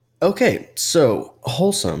Okay, so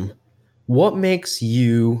wholesome. What makes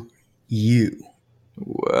you you?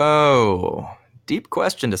 Whoa. Deep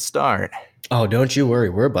question to start. Oh, don't you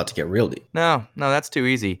worry, we're about to get real deep. No, that's too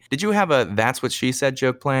easy. Did you have a That's What She Said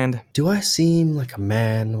joke planned? Do I seem like a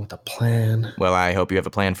man with a plan? Well, I hope you have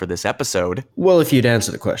a plan for this episode. Well, if you'd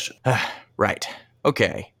answer the question. Right.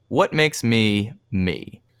 Okay. What makes me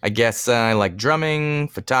me? I guess I like drumming,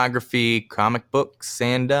 photography, comic books,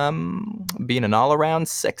 and being an all-around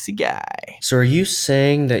sexy guy. So, are you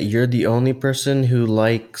saying that you're the only person who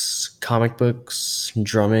likes comic books,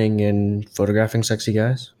 drumming, and photographing sexy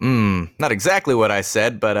guys? Not exactly what I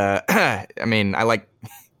said, but I mean, I like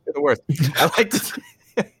you're the worst. I like to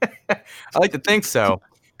I like to think so.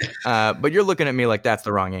 But you're looking at me like that's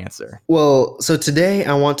the wrong answer. Well, so today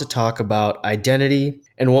I want to talk about identity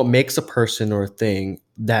and what makes a person or thing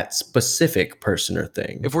that specific person or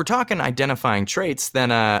thing. If we're talking identifying traits,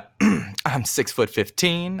 then I'm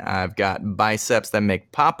 6'15". I've got biceps that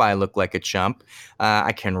make Popeye look like a chump.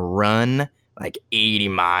 I can run like 80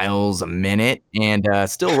 miles a minute, and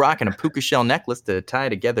still rocking a puka shell necklace to tie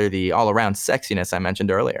together the all-around sexiness I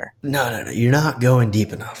mentioned earlier. No, you're not going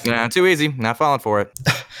deep enough. Too easy. Not falling for it.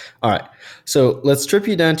 All right, so let's strip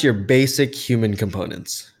you down to your basic human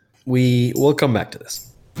components. We'll come back to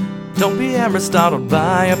this. Don't be Aristotle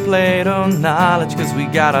by a Plato knowledge, cause we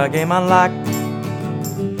got a game on lock.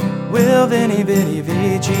 Will Vinny Vinny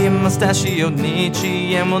Vici, Mustachio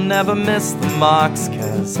Nietzsche, and we'll never miss the marks,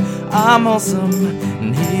 cause I'm wholesome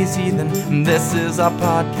and he's heathen, and this is our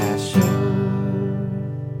podcast show.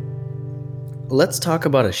 Let's talk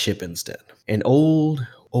about a ship instead. An old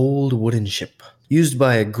wooden ship used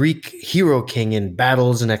by a Greek hero king in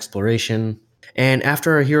battles and exploration. And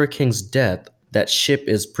after our hero king's death, that ship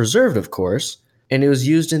is preserved, of course, and it was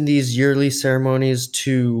used in these yearly ceremonies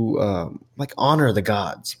to honor the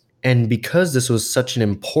gods. And because this was such an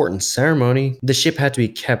important ceremony, the ship had to be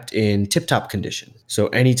kept in tip-top condition. So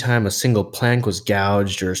anytime a single plank was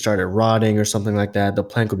gouged or started rotting or something like that, the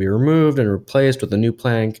plank would be removed and replaced with a new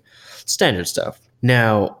plank. Standard stuff.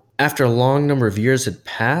 Now, after a long number of years had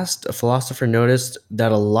passed, a philosopher noticed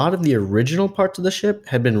that a lot of the original parts of the ship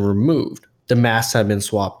had been removed. The masts had been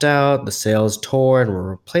swapped out, the sails tore and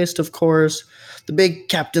were replaced, of course. The big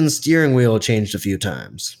captain's steering wheel changed a few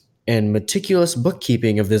times. And meticulous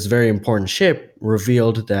bookkeeping of this very important ship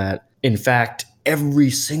revealed that, in fact,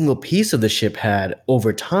 every single piece of the ship had,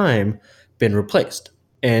 over time, been replaced.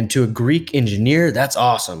 And to a Greek engineer, that's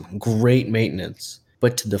awesome. Great maintenance.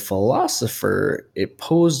 But to the philosopher, it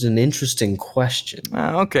posed an interesting question.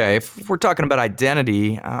 Okay, if we're talking about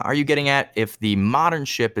identity, are you getting at if the modern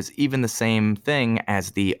ship is even the same thing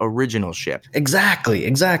as the original ship?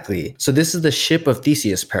 Exactly. So this is the ship of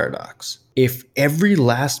Theseus paradox. If every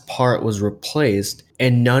last part was replaced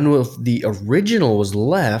and none of the original was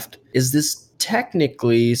left, is this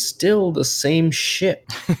technically still the same ship?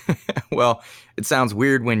 Well, it sounds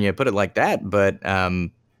weird when you put it like that, but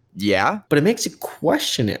yeah. But it makes you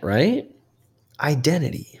question it, right?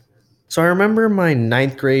 Identity. So I remember my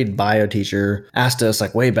ninth grade bio teacher asked us,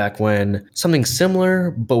 like way back when, something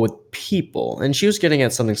similar, but with people. And she was getting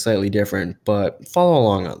at something slightly different, but follow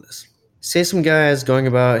along on this. Say some guy's going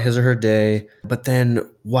about his or her day, but then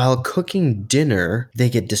while cooking dinner, they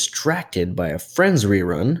get distracted by a Friends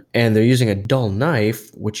rerun, and they're using a dull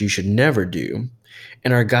knife, which you should never do.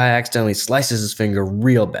 And our guy accidentally slices his finger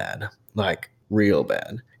real bad. Like, real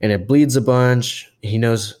bad. And it bleeds a bunch. He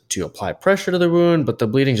knows to apply pressure to the wound, but the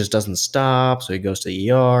bleeding just doesn't stop, so he goes to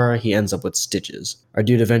the ER. He ends up with stitches. Our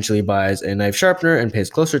dude eventually buys a knife sharpener and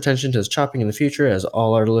pays closer attention to his chopping in the future, as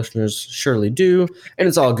all our listeners surely do, and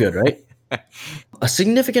it's all good, right? A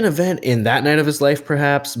significant event in that night of his life,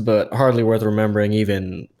 perhaps, but hardly worth remembering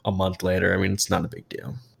even a month later. I mean, it's not a big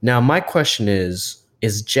deal. Now, my question is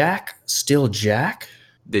Jack still Jack?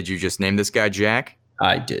 Did you just name this guy Jack?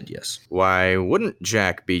 I did, yes. Why wouldn't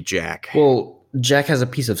Jack be Jack? Well, Jack has a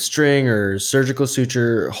piece of string or surgical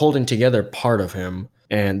suture holding together part of him,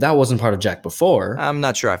 and that wasn't part of Jack before. I'm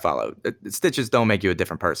not sure I follow. Stitches don't make you a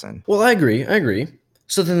different person. Well, I agree.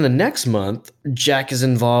 So then the next month, Jack is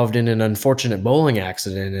involved in an unfortunate bowling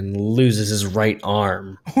accident and loses his right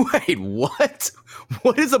arm. Wait, what?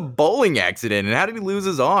 What is a bowling accident, and how did he lose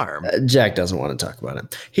his arm? Jack doesn't want to talk about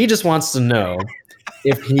it. He just wants to know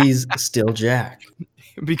if he's still Jack.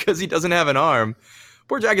 Because he doesn't have an arm.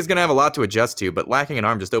 Poor Jack is going to have a lot to adjust to, but lacking an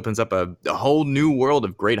arm just opens up a whole new world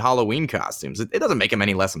of great Halloween costumes. It doesn't make him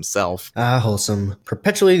any less himself. Wholesome.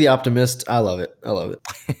 Perpetually the optimist. I love it.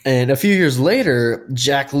 And a few years later,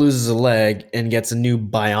 Jack loses a leg and gets a new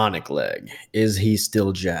bionic leg. Is he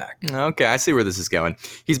still Jack? Okay, I see where this is going.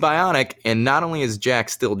 He's bionic, and not only is Jack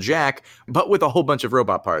still Jack, but with a whole bunch of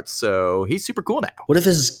robot parts, so he's super cool now. What if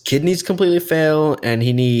his kidneys completely fail and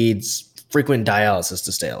he needs frequent dialysis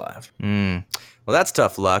to stay alive? Well, that's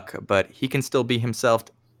tough luck, but he can still be himself,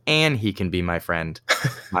 and he can be my friend.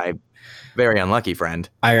 My very unlucky friend.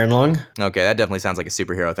 Iron lung? Okay, that definitely sounds like a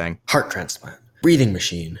superhero thing. Heart transplant. Breathing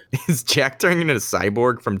machine. Is Jack turning into a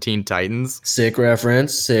cyborg from Teen Titans? Sick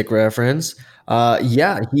reference.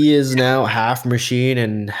 Yeah, he is now half machine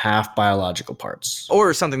and half biological parts.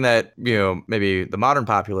 Or something that, maybe the modern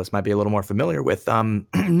populace might be a little more familiar with.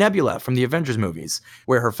 Nebula from the Avengers movies,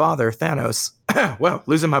 where her father, Thanos... well,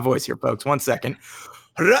 losing my voice here, folks. 1 second.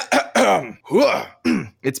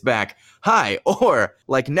 It's back. Hi. Or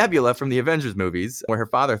like Nebula from the Avengers movies, where her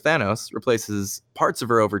father, Thanos, replaces parts of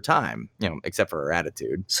her over time, except for her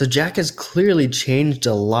attitude. So Jack has clearly changed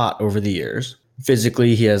a lot over the years.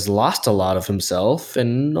 Physically, he has lost a lot of himself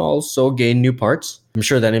and also gained new parts. I'm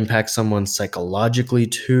sure that impacts someone psychologically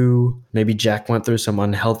too. Maybe Jack went through some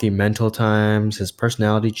unhealthy mental times. His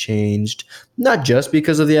personality changed, not just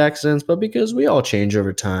because of the accidents, but because we all change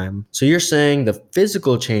over time. So you're saying the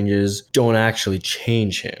physical changes don't actually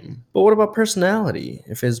change him. But what about personality?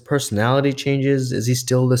 If his personality changes, is he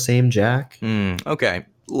still the same Jack? Okay.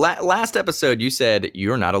 Last episode, you said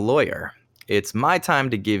you're not a lawyer. It's my time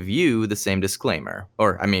to give you the same disclaimer.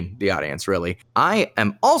 Or, the audience, really. I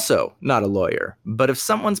am also not a lawyer, but if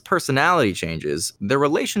someone's personality changes, their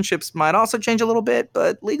relationships might also change a little bit,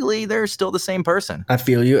 but legally, they're still the same person. I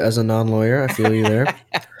feel you as a non-lawyer. I feel you there.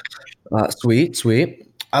 Sweet.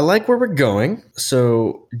 I like where we're going.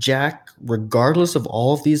 So Jack, regardless of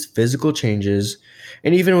all of these physical changes,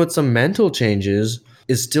 and even with some mental changes,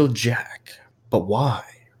 is still Jack. But why?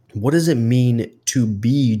 What does it mean to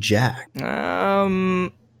be Jack?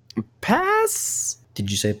 Pass?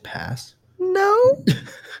 Did you say pass? No.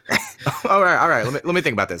 All right. Let me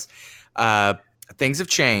think about this. Things have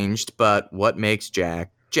changed, but what makes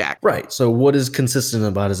Jack Jack? Right. So what is consistent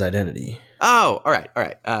about his identity? Oh, all right.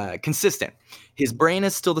 Consistent. His brain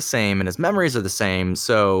is still the same and his memories are the same.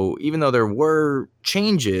 So even though there were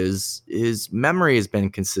changes, his memory has been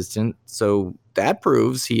consistent. So that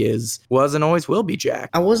proves he was and always will be Jack.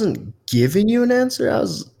 I wasn't giving you an answer. I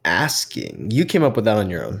was asking. You came up with that on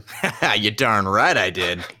your own. You darn right I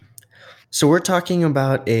did. So we're talking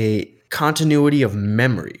about a continuity of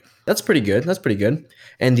memory. That's pretty good.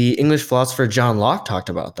 And the English philosopher John Locke talked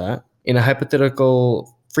about that. In a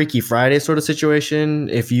hypothetical Freaky Friday sort of situation,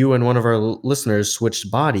 if you and one of our listeners switched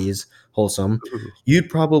bodies, Wholesome, you'd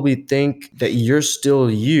probably think that you're still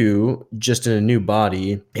you, just in a new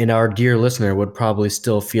body, and our dear listener would probably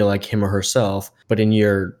still feel like him or herself, but in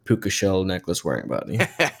your puka shell necklace wearing body.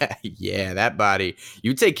 Yeah, that body.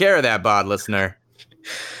 You take care of that bod, listener.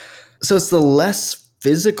 So it's the less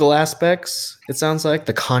physical aspects, it sounds like,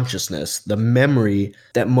 the consciousness, the memory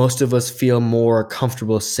that most of us feel more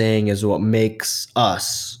comfortable saying is what makes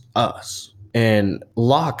us us. And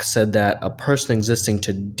Locke said that a person existing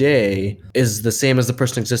today is the same as the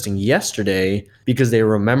person existing yesterday because they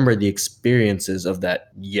remember the experiences of that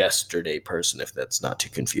yesterday person, if that's not too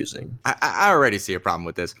confusing. I already see a problem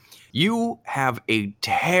with this. You have a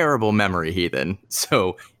terrible memory, heathen.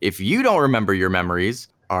 So if you don't remember your memories,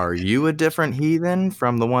 are you a different heathen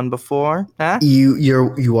from the one before? Huh?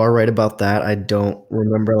 You are right about that. I don't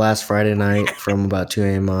remember last Friday night from about 2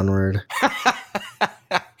 a.m. onward.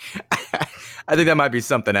 I think that might be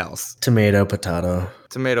something else. Tomato, potato.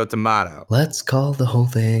 Tomato. Let's call the whole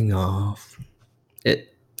thing off.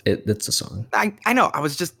 It's a song. I know. I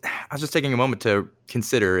was just taking a moment to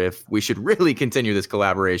consider if we should really continue this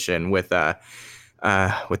collaboration with that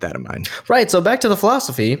in mind. Right. So back to the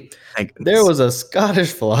philosophy. There was a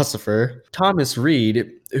Scottish philosopher, Thomas Reid,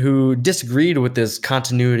 who disagreed with this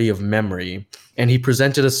continuity of memory, and he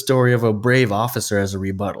presented a story of a brave officer as a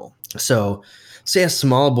rebuttal. So, say a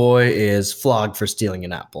small boy is flogged for stealing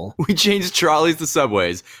an apple. We changed trolleys to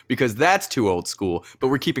subways because that's too old school, but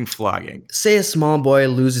we're keeping flogging. Say a small boy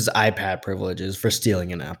loses iPad privileges for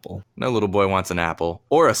stealing an apple. No little boy wants an apple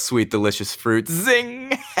or a sweet, delicious fruit.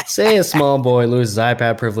 Zing! Say a small boy loses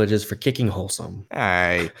iPad privileges for kicking Wholesome. All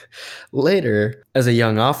right. Later, as a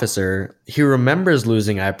young officer, he remembers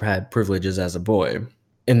losing iPad privileges as a boy.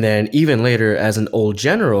 And then even later, as an old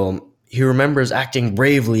general, he remembers acting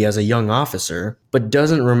bravely as a young officer, but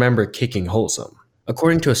doesn't remember kicking Wholesome.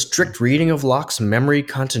 According to a strict reading of Locke's memory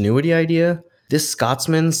continuity idea, This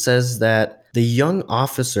Scotsman says that the young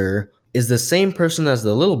officer is the same person as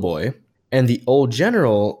the little boy, and the old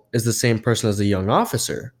general is the same person as the young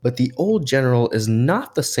officer. But the old general is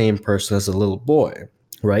not the same person as the little boy,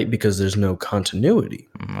 right? Because there's no continuity.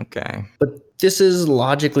 Okay. But this is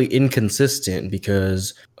logically inconsistent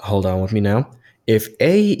because, hold on with me now, if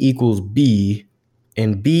A equals B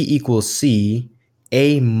and B equals C,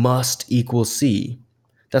 A must equal C.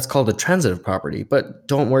 That's called a transitive property, but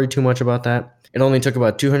don't worry too much about that. It only took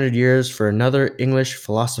about 200 years for another English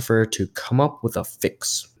philosopher to come up with a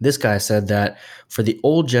fix. This guy said that for the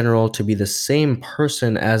old general to be the same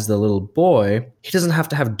person as the little boy, he doesn't have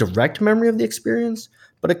to have direct memory of the experience,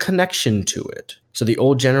 but a connection to it. So the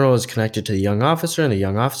old general is connected to the young officer, and the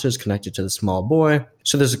young officer is connected to the small boy.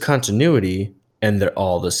 So there's a continuity, and they're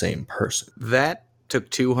all the same person. That took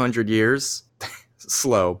 200 years.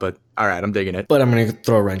 Slow, but all right, I'm digging it. But I'm going to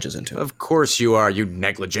throw wrenches into it. Of course you are, you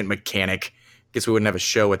negligent mechanic. Guess we wouldn't have a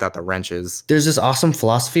show without the wrenches. There's this awesome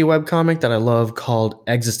philosophy webcomic that I love called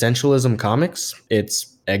Existentialism Comics. It's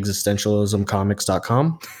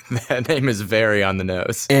existentialismcomics.com. That name is very on the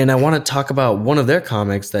nose. And I want to talk about one of their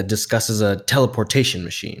comics that discusses a teleportation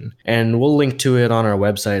machine. And we'll link to it on our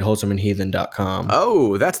website, wholesomeandheathen.com.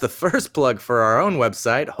 Oh, that's the first plug for our own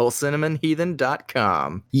website,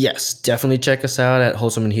 wholesomeandheathen.com. Yes, definitely check us out at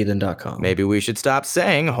wholesomeandheathen.com. Maybe we should stop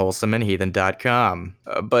saying wholesomeandheathen.com.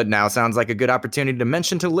 But now sounds like a good opportunity to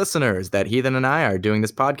mention to listeners that Heathen and I are doing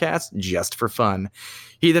this podcast just for fun.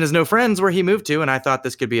 Heathen has no friends where he moved to, and I thought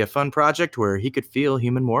this could be a fun project where he could feel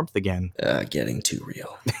human warmth again. Getting too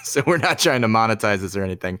real. So we're not trying to monetize this or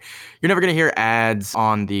anything. You're never going to hear ads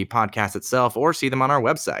on the podcast itself or see them on our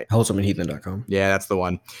website. wholesomeandheathen.com. Yeah, that's the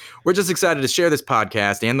one. We're just excited to share this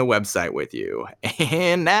podcast and the website with you.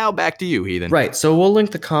 And now back to you, Heathen. Right, so we'll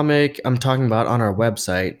link the comic I'm talking about on our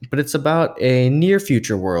website, but it's about a near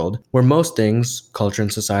future world where most things, culture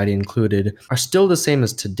and society included, are still the same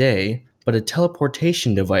as today, but a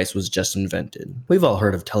teleportation device was just invented. We've all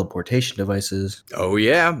heard of teleportation devices. Oh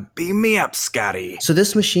yeah, beam me up, Scotty. So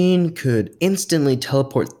this machine could instantly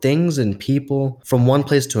teleport things and people from one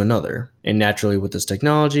place to another. And naturally with this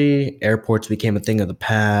technology, airports became a thing of the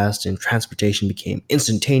past and transportation became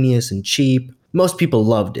instantaneous and cheap. Most people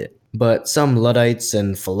loved it. But some Luddites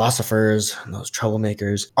and philosophers, those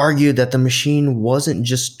troublemakers, argued that the machine wasn't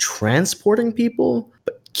just transporting people,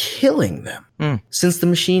 but killing them. Since the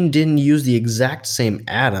machine didn't use the exact same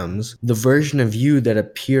atoms, the version of you that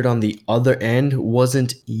appeared on the other end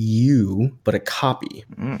wasn't you, but a copy.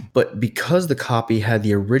 But because the copy had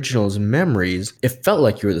the original's memories, it felt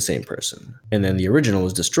like you were the same person. And then the original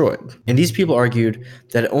was destroyed. And these people argued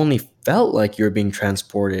that it only felt like you were being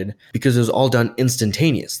transported because it was all done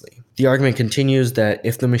instantaneously. The argument continues that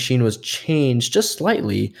if the machine was changed just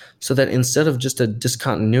slightly, so that instead of just a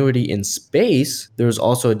discontinuity in space, there was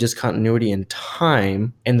also a discontinuity in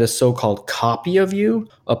time, and the so-called copy of you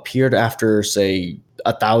appeared after, say,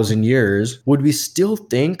 1,000 years, would we still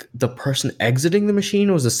think the person exiting the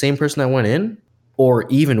machine was the same person that went in? Or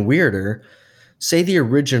even weirder, say the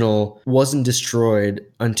original wasn't destroyed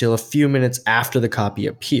until a few minutes after the copy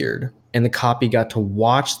appeared, and the copy got to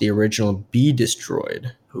watch the original be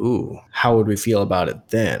destroyed. Ooh. How would we feel about it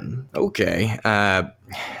then? Okay.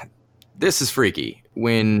 This is freaky.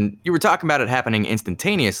 When you were talking about it happening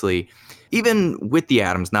instantaneously, even with the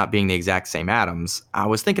atoms not being the exact same atoms, I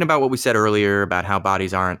was thinking about what we said earlier about how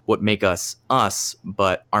bodies aren't what make us us,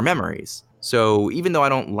 but our memories. So even though I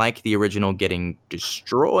don't like the original getting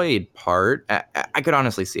destroyed part, I could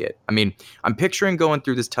honestly see it. I mean, I'm picturing going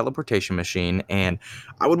through this teleportation machine and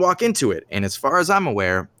I would walk into it. And as far as I'm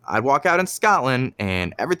aware, I'd walk out in Scotland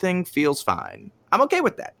and everything feels fine. I'm okay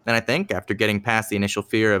with that. And I think after getting past the initial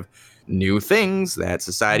fear of new things that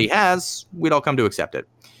society has, we'd all come to accept it.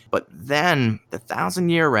 But then the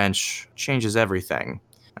 1,000-year wrench changes everything.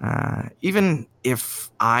 Even if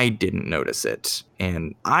I didn't notice it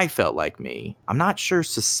and I felt like me, I'm not sure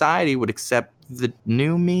society would accept the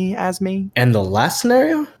new me as me. And the last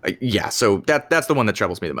scenario? Yeah, so that's the one that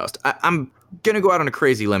troubles me the most. I'm going to go out on a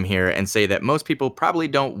crazy limb here and say that most people probably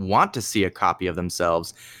don't want to see a copy of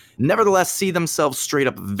themselves, nevertheless see themselves straight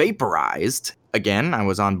up vaporized. Again, I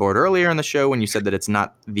was on board earlier in the show when you said that it's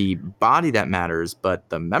not the body that matters, but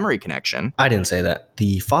the memory connection. I didn't say that.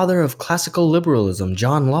 The father of classical liberalism,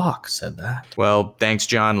 John Locke, said that. Well, thanks,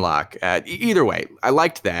 John Locke. Either way, I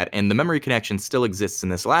liked that, and the memory connection still exists in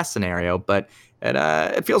this last scenario, but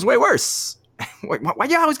it feels way worse. Why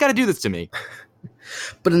you always got to do this to me?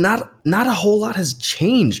 But not a whole lot has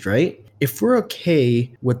changed, right? If we're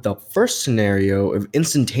okay with the first scenario of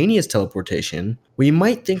instantaneous teleportation, we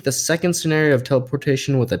might think the second scenario of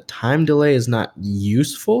teleportation with a time delay is not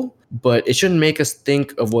useful. but it shouldn't make us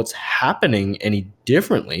think of what's happening any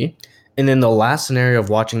differently. And then the last scenario of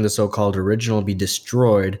watching the so-called original be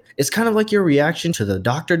destroyed is kind of like your reaction to the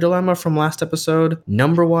doctor dilemma from last episode.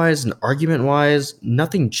 Number-wise and argument-wise,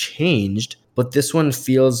 nothing changed, but this one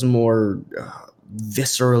feels more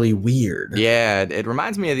viscerally weird. Yeah, it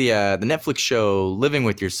reminds me of the Netflix show Living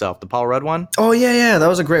with Yourself, the Paul Rudd one. Oh, yeah, that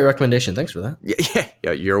was a great recommendation. Thanks for that.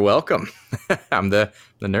 Yeah, you're welcome. I'm the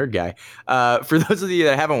nerd guy. For those of you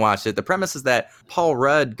that haven't watched it, the premise is that Paul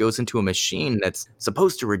Rudd goes into a machine that's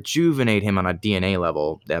supposed to rejuvenate him on a DNA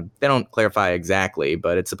level. They don't clarify exactly,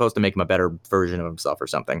 but it's supposed to make him a better version of himself or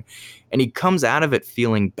something. And he comes out of it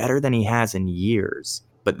feeling better than he has in years.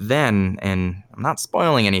 But then, and I'm not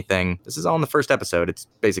spoiling anything, this is all in the first episode, it's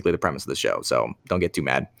basically the premise of the show, so don't get too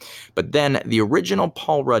mad. But then the original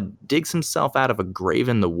Paul Rudd digs himself out of a grave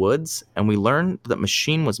in the woods, and we learn that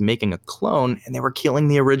Machine was making a clone, and they were killing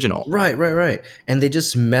the original. Right. And they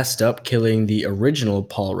just messed up killing the original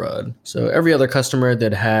Paul Rudd. So every other customer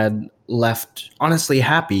that had left honestly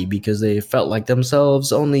happy because they felt like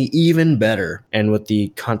themselves, only even better. And with the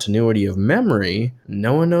continuity of memory,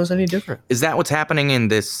 no one knows any different. Is that what's happening in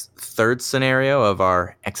this third scenario of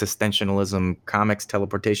our existentialism comics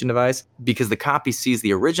teleportation device? Because the copy sees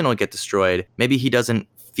the original get destroyed, maybe he doesn't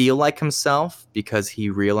feel like himself because he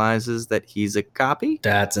realizes that he's a copy?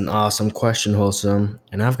 That's an awesome question, Wholesome.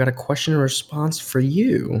 And I've got a question and response for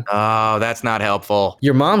you. Oh, that's not helpful.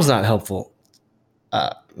 Your mom's not helpful.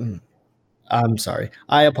 I'm sorry.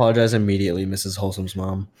 I apologize immediately, Mrs. Wholesome's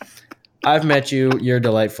mom. I've met you. You're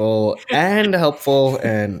delightful and helpful.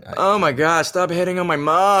 And oh my gosh, stop hitting on my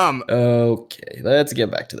mom. Okay, let's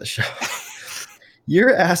get back to the show.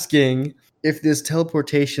 You're asking if this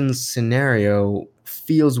teleportation scenario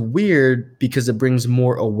feels weird because it brings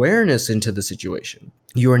more awareness into the situation.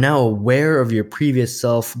 You are now aware of your previous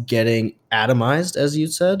self getting atomized, as you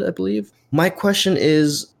said, I believe. My question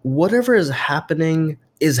is, whatever is happening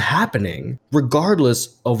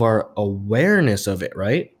regardless of our awareness of it,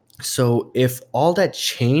 right? So if all that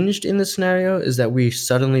changed in the scenario is that we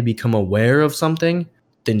suddenly become aware of something,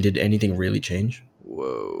 then did anything really change?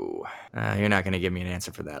 Whoa. You're not going to give me an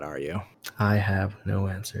answer for that, are you? I have no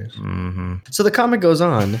answers. Mm-hmm. So the comic goes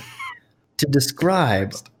on to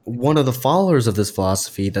describe one of the followers of this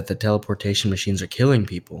philosophy that the teleportation machines are killing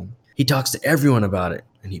people. He talks to everyone about it,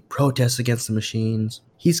 and he protests against the machines.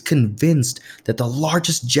 He's convinced that the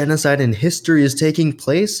largest genocide in history is taking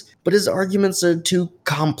place, but his arguments are too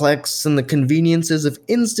complex and the conveniences of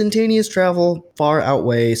instantaneous travel far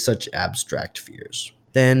outweigh such abstract fears.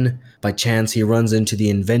 Then, by chance, he runs into the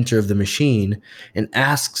inventor of the machine and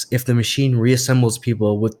asks if the machine reassembles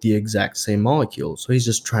people with the exact same molecule. So he's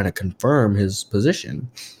just trying to confirm his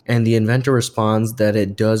position. And the inventor responds that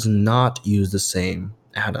it does not use the same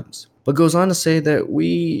atoms, but goes on to say that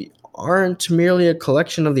we aren't merely a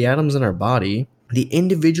collection of the atoms in our body. The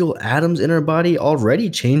individual atoms in our body already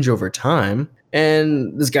change over time.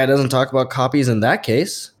 And this guy doesn't talk about copies in that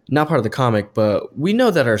case. Not part of the comic, but we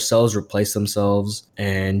know that our cells replace themselves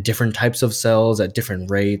and different types of cells at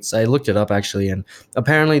different rates. I looked it up actually, and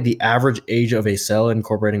apparently the average age of a cell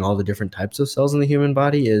incorporating all the different types of cells in the human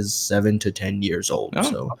body is 7 to 10 years old. Oh.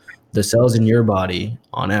 So the cells in your body,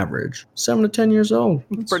 on average, 7 to 10 years old.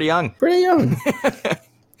 That's pretty young. Pretty young.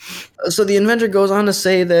 So the inventor goes on to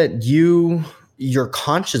say that your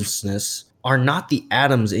consciousness, are not the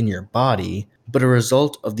atoms in your body, but a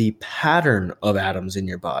result of the pattern of atoms in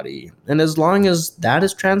your body. And as long as that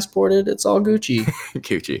is transported, it's all Gucci.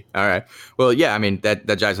 Gucci. All right. Well, yeah, I mean, that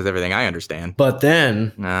jives with everything I understand. But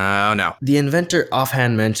then... Oh, no. The inventor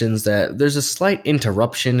offhand mentions that there's a slight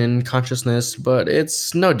interruption in consciousness, but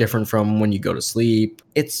it's no different from when you go to sleep.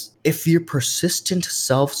 It's if your persistent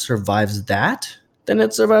self survives that, then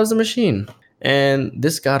it survives the machine. And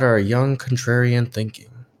this got our young contrarian thinking.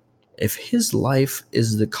 If his life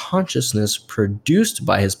is the consciousness produced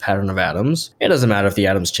by his pattern of atoms, it doesn't matter if the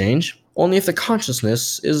atoms change, only if the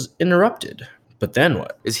consciousness is interrupted. But then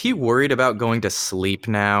what? Is he worried about going to sleep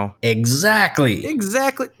now? Exactly.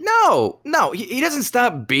 No, he doesn't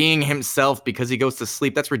stop being himself because he goes to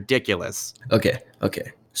sleep. That's ridiculous. Okay.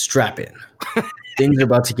 Strap in. Things are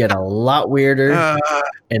about to get a lot weirder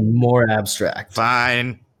and more abstract.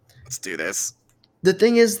 Fine. Let's do this. The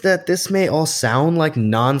thing is that this may all sound like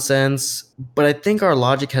nonsense, but I think our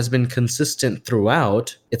logic has been consistent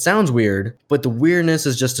throughout. It sounds weird, but the weirdness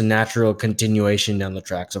is just a natural continuation down the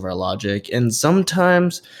tracks of our logic. And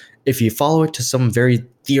sometimes, if you follow it to some very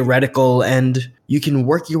theoretical end, you can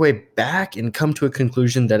work your way back and come to a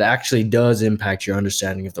conclusion that actually does impact your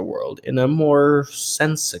understanding of the world in a more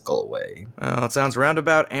sensical way. Well, it sounds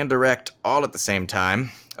roundabout and direct all at the same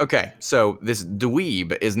time. Okay, so this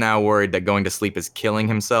dweeb is now worried that going to sleep is killing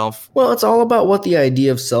himself. Well, it's all about what the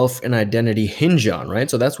idea of self and identity hinge on, right?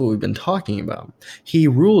 So that's what we've been talking about. He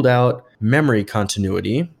ruled out memory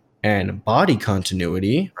continuity and body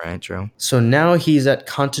continuity. Right, true. So now he's at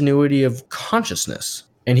continuity of consciousness.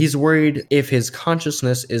 And he's worried if his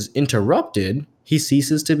consciousness is interrupted, he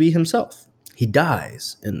ceases to be himself. He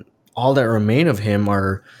dies, and all that remain of him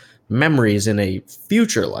are memories in a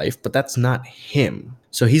future life, but that's not him.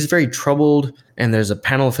 So he's very troubled, and there's a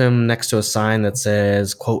panel of him next to a sign that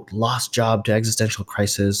says, quote, lost job to existential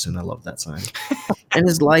crisis, and I love that sign. And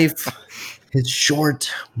his life, his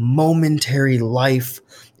short, momentary life,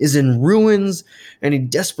 is in ruins, and he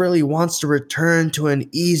desperately wants to return to an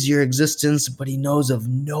easier existence, but he knows of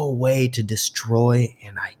no way to destroy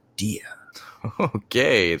an idea.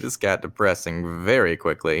 Okay, this got depressing very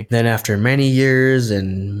quickly. Then, after many years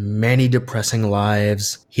and many depressing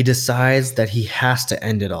lives, he decides that he has to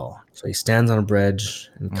end it all. So he stands on a bridge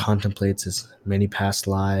and contemplates his many past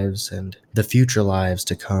lives and the future lives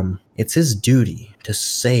to come. It's his duty to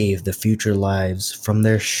save the future lives from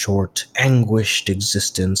their short, anguished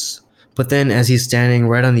existence. But then, as he's standing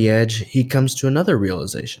right on the edge, he comes to another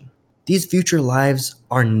realization. These future lives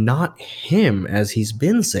are not him, as he's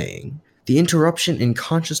been saying. The interruption in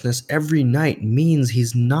consciousness every night means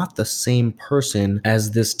he's not the same person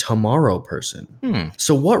as this tomorrow person.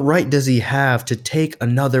 So what right does he have to take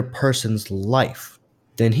another person's life?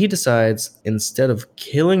 Then he decides, instead of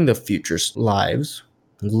killing the future lives,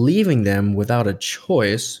 leaving them without a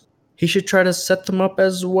choice, he should try to set them up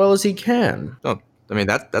as well as he can. Oh, I mean,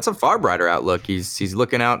 that's a far brighter outlook. He's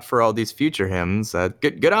looking out for all these future hymns.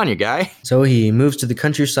 Good on you, guy. So he moves to the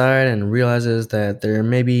countryside and realizes that there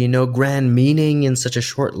may be no grand meaning in such a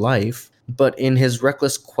short life. But in his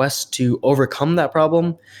reckless quest to overcome that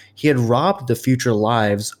problem, he had robbed the future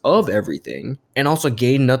lives of everything and also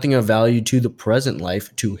gained nothing of value to the present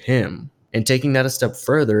life to him. And taking that a step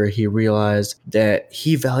further, he realized that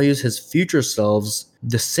he values his future selves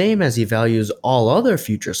the same as he values all other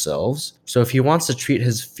future selves. So if he wants to treat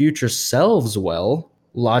his future selves well,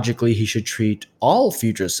 logically he should treat all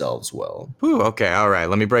future selves well. Whew, okay, all right.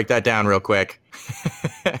 Let me break that down real quick.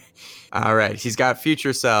 All right, he's got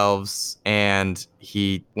future selves, and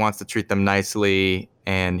he wants to treat them nicely,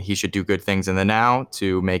 and he should do good things in the now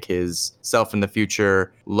to make his self in the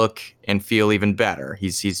future look and feel even better.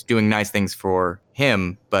 He's doing nice things for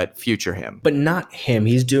him, but future him. But not him.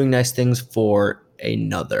 He's doing nice things for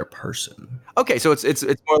another person. Okay, so it's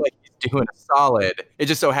more like he's doing a solid. It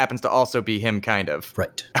just so happens to also be him, kind of.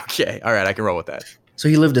 Right. Okay, all right, I can roll with that. So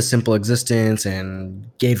he lived a simple existence and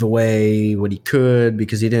gave away what he could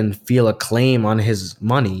because he didn't feel a claim on his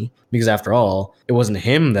money. Because after all, it wasn't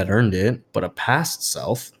him that earned it, but a past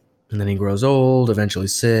self. And then he grows old, eventually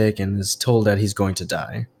sick, and is told that he's going to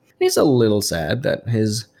die. And he's a little sad that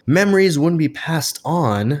his memories wouldn't be passed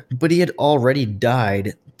on, but he had already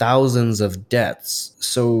died thousands of deaths.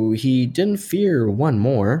 So he didn't fear one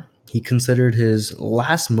more. He considered his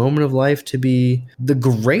last moment of life to be the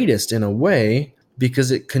greatest in a way,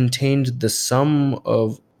 because it contained the sum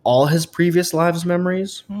of all his previous lives'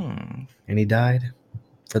 memories. And he died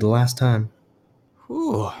for the last time.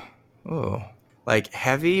 Ooh. Like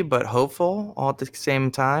heavy but hopeful all at the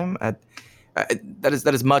same time.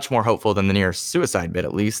 That is much more hopeful than the near suicide bit,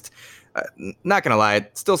 at least. Not gonna lie,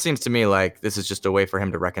 it still seems to me like this is just a way for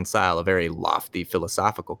him to reconcile a very lofty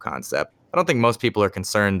philosophical concept. I don't think most people are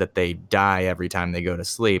concerned that they die every time they go to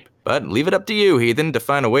sleep, but leave it up to you, heathen, to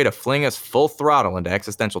find a way to fling us full throttle into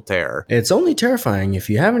existential terror. It's only terrifying if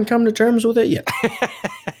you haven't come to terms with it yet.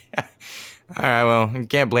 All right, well, you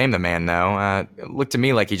can't blame the man, though. It looked to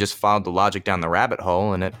me like he just followed the logic down the rabbit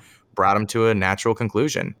hole, and it brought him to a natural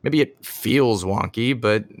conclusion. Maybe it feels wonky,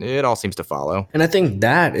 but it all seems to follow. And I think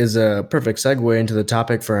that is a perfect segue into the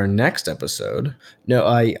topic for our next episode. No,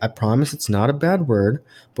 I promise it's not a bad word,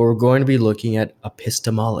 but we're going to be looking at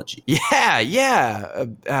epistemology. Yeah,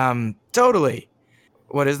 totally.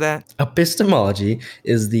 What is that? Epistemology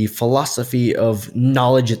is the philosophy of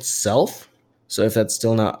knowledge itself. So if that's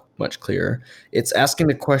still not much clearer, it's asking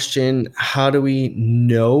the question, how do we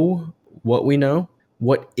know what we know?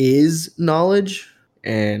 What is knowledge?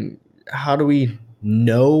 And how do we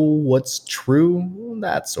know what's true?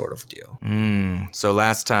 That sort of deal. So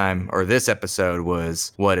last time, or this episode,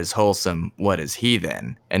 was what is wholesome, what is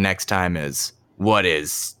heathen? And next time is what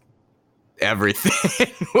is everything?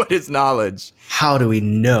 What is knowledge? How do we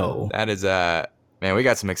know? That is, man, we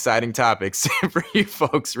got some exciting topics for you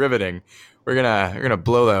folks. Riveting. We're gonna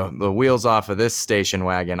blow the wheels off of this station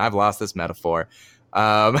wagon. I've lost this metaphor.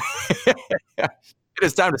 It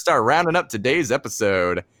is time to start rounding up today's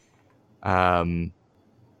episode.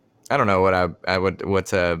 I don't know what I would,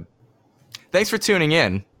 thanks for tuning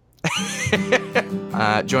in.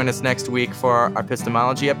 Join us next week for our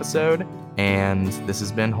epistemology episode. And this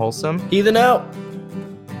has been Wholesome. Heathen out.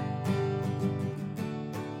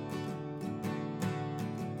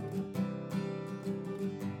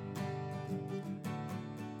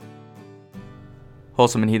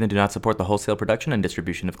 Wholesome and Heathen do not support the wholesale production and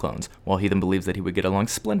distribution of clones. While Heathen believes that he would get along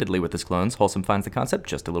splendidly with his clones, Wholesome finds the concept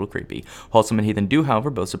just a little creepy. Wholesome and Heathen do, however,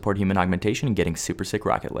 both support human augmentation and getting super sick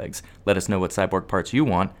rocket legs. Let us know what cyborg parts you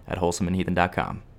want at wholesomeandheathen.com.